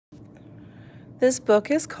This book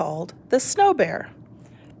is called The Snow Bear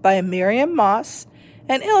by Miriam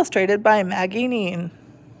and illustrated by Maggie Kneen.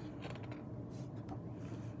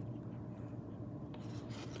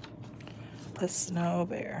 The Snow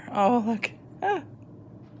Bear. Oh, look. Ah.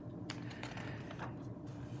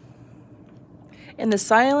 In the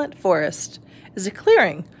silent forest is a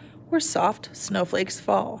clearing where soft snowflakes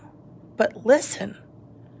fall. But listen!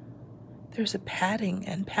 There's a patting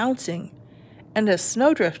and pouncing, and a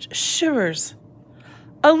snowdrift shivers.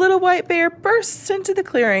 A little white bear bursts into the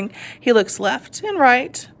clearing. He looks left and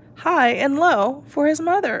right, high and low, for his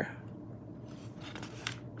mother.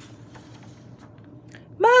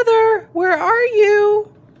 "Mother, where are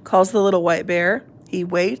you?" calls the little white bear. He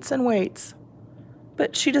waits and waits,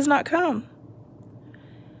 but she does not come.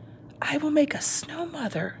 "I will make a snow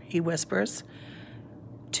mother," he whispers,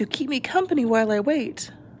 "to keep me company while I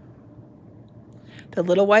wait." The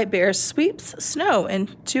little white bear sweeps snow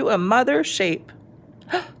into a mother shape.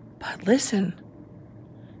 But listen,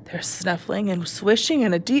 there's snuffling and swishing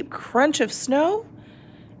and a deep crunch of snow,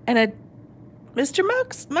 and Mr.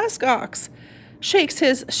 Musk Ox shakes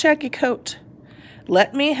his shaggy coat.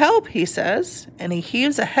 "Let me help," he says, and he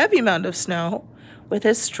heaves a heavy mound of snow with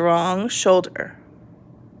his strong shoulder.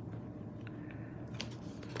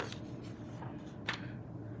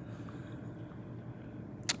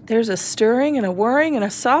 There's a stirring and a whirring and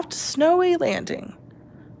a soft, snowy landing.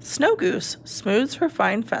 Snow Goose smooths her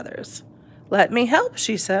fine feathers. "Let me help,"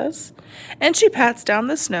 she says, and she pats down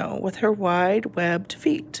the snow with her wide, webbed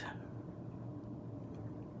feet.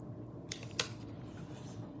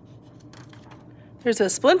 There's a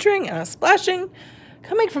splintering and a splashing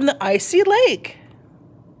coming from the icy lake.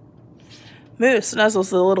 Moose nuzzles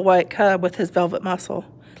the little white cub with his velvet muscle.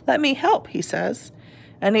 "Let me help," he says,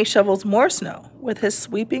 and he shovels more snow with his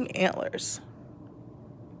sweeping antlers.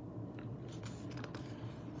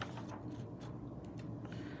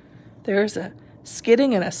 There's a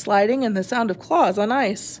skidding and a sliding and the sound of claws on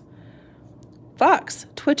ice. Fox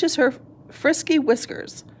twitches her frisky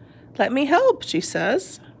whiskers. "Let me help," she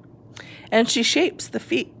says, and she shapes the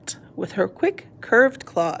feet with her quick, curved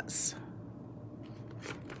claws.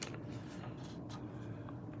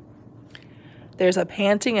 There's a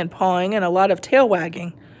panting and pawing and a lot of tail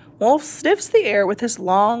wagging. Wolf sniffs the air with his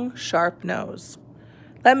long, sharp nose.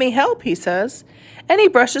 "Let me help," he says, and he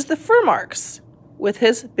brushes the fur marks with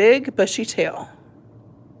his big, bushy tail.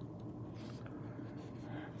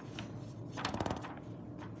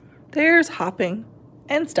 There's hopping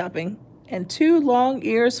and stopping and two long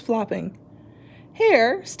ears flopping.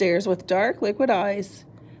 Hare stares with dark, liquid eyes.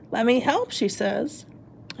 "Let me help," she says,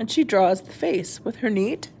 and she draws the face with her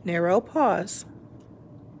neat, narrow paws.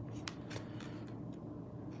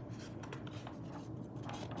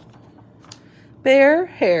 Bear,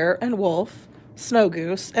 Hare, and Wolf, Snow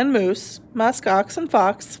Goose, and Moose, Musk Ox, and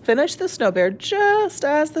Fox finish the Snow Bear just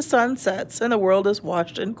as the sun sets and the world is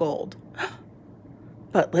washed in gold.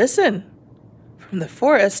 But listen! From the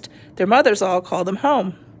forest, their mothers all call them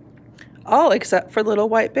home. All except for little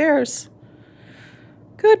white bears.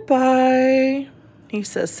 "Goodbye," he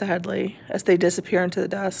says sadly as they disappear into the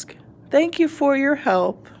dusk. "Thank you for your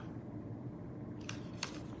help."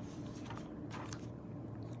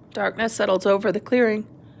 Darkness settles over the clearing.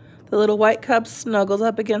 The little white cub snuggles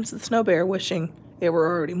up against the snow bear, wishing it were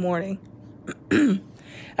already morning.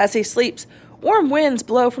 As he sleeps, warm winds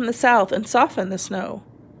blow from the south and soften the snow.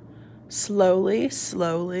 Slowly,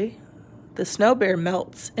 slowly, the snow bear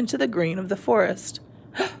melts into the green of the forest.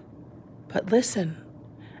 But listen,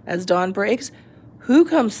 as dawn breaks, who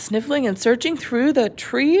comes sniffling and searching through the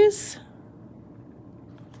trees?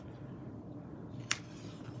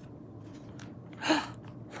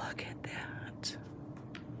 Look at that.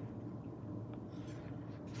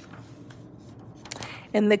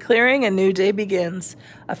 In the clearing, a new day begins.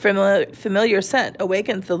 A familiar scent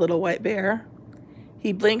awakens the little white bear.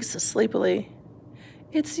 He blinks sleepily.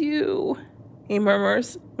 "It's you," he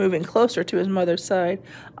murmurs, moving closer to his mother's side.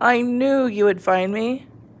 "I knew you would find me."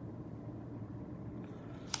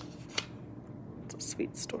 It's a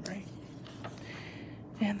sweet story.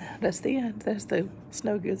 And that's the end. There's the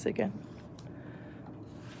Snow Goose again.